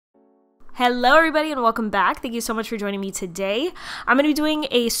Hello everybody and welcome back. Thank you so much for joining me today. I'm going to be doing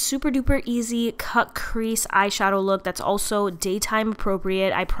a super duper easy cut crease eyeshadow look that's also daytime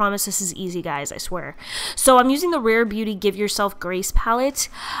appropriate. I promise this is easy, guys, I swear. So I'm using the Rare Beauty Give Yourself Grace palette.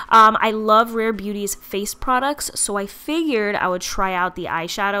 I love Rare Beauty's face products, so I figured I would try out the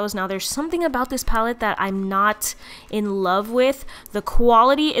eyeshadows. Now there's something about this palette that I'm not in love with. The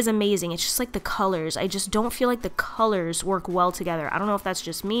quality is amazing. It's just like the colors. I just don't feel like the colors work well together. I don't know if that's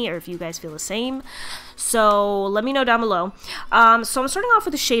just me or if you guys feel the same, so let me know down below. So I'm starting off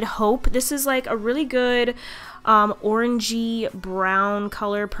with the shade Hope. This is like a really good orangey brown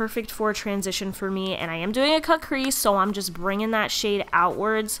color, perfect for a transition for me, and I am doing a cut crease, so I'm just bringing that shade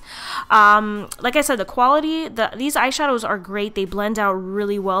outwards. Like I said, the quality, these eyeshadows are great. They blend out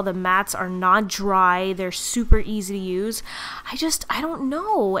really well. The mattes are not dry. They're super easy to use. I don't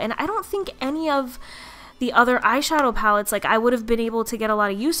know, and I don't think any of the other eyeshadow palettes, like, I would have been able to get a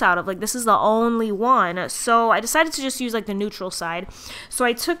lot of use out of. Like, this is the only one. So I decided to just use like the neutral side. So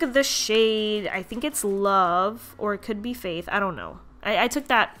I took the shade, I think it's Love, or it could be Faith, I don't know. I took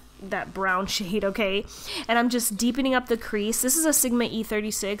that brown shade, okay, and I'm just deepening up the crease. This is a Sigma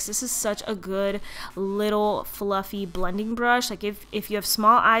E36. This is such a good little fluffy blending brush. Like, if you have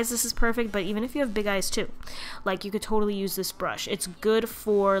small eyes, this is perfect, but even if you have big eyes too, like, you could totally use this brush. It's good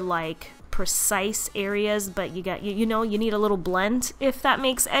for like precise areas, but you know, you need a little blend, if that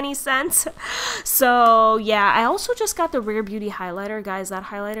makes any sense. So yeah, I also just got the Rare Beauty highlighter, guys. That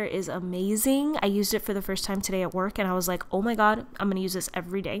highlighter is amazing. I used it for the first time today at work, and I was like, oh my god, I'm gonna use this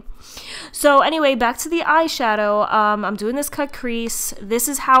every day. So anyway, back to the eyeshadow. I'm doing this cut crease. This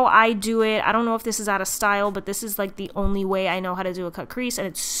is how I do it. I don't know if this is out of style, but this is like the only way I know how to do a cut crease, and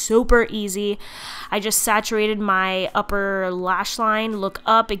it's super easy. I just saturated my upper lash line, look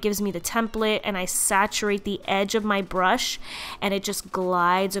up, it gives me the template, and I saturate the edge of my brush, and it just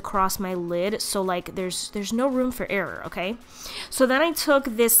glides across my lid, so like there's no room for error, okay? So then I took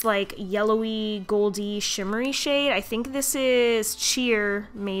this like yellowy goldy shimmery shade. I think this is Cheer,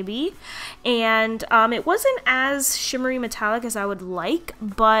 maybe, and it wasn't as shimmery metallic as I would like,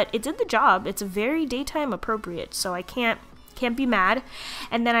 but it did the job. It's very daytime appropriate, so I can't be mad.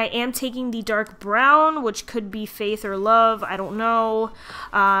 And then I am taking the dark brown, which could be Faith or Love, I don't know,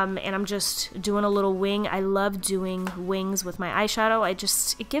 and I'm just doing a little wing. I love doing wings with my eyeshadow.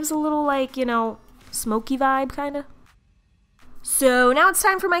 It gives a little, like, you know, smoky vibe kind of. So now it's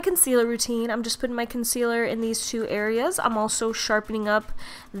time for my concealer routine. I'm just putting my concealer in these two areas. I'm also sharpening up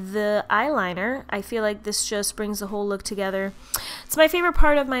the eyeliner. I feel like this just brings the whole look together. It's my favorite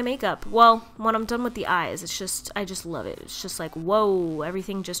part of my makeup. Well, when I'm done with the eyes, I just love it. It's just like, whoa,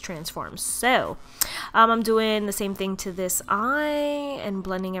 everything just transforms. So I'm doing the same thing to this eye and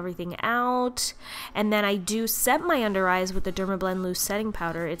blending everything out. And then I do set my under eyes with the DERMA Blend Loose Setting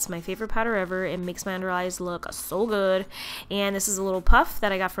Powder. It's my favorite powder ever. It makes my under eyes look so good. And this is a little puff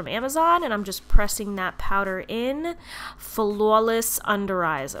that I got from Amazon, and I'm just pressing that powder in. Flawless under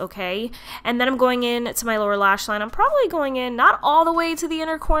eyes, okay? And then I'm going in to my lower lash line. I'm probably going in not all the way to the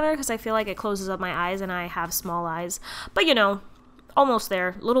inner corner because I feel like it closes up my eyes and I have small eyes, but you know, almost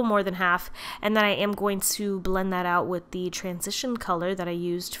there, a little more than half. And then I am going to blend that out with the transition color that I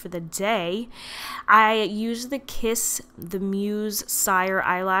used for the day. I use the Kiss the Muse SIRE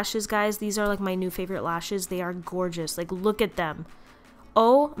eyelashes, guys. These are like my new favorite lashes. They are gorgeous. Like, look at them.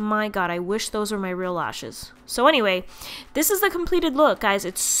 Oh my god, I wish those were my real lashes. So anyway, this is the completed look, guys.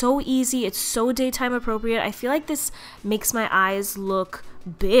 It's so easy. It's so daytime appropriate. I feel like this makes my eyes look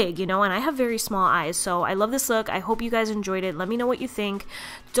big, you know, and I have very small eyes, so I love this look. I hope you guys enjoyed it. Let me know what you think.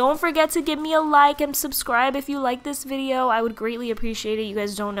 Don't forget to give me a like and subscribe if you like this video. I would greatly appreciate it. You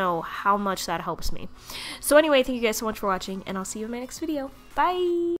guys don't know how much that helps me. So anyway, thank you guys so much for watching, and I'll see you in my next video. Bye!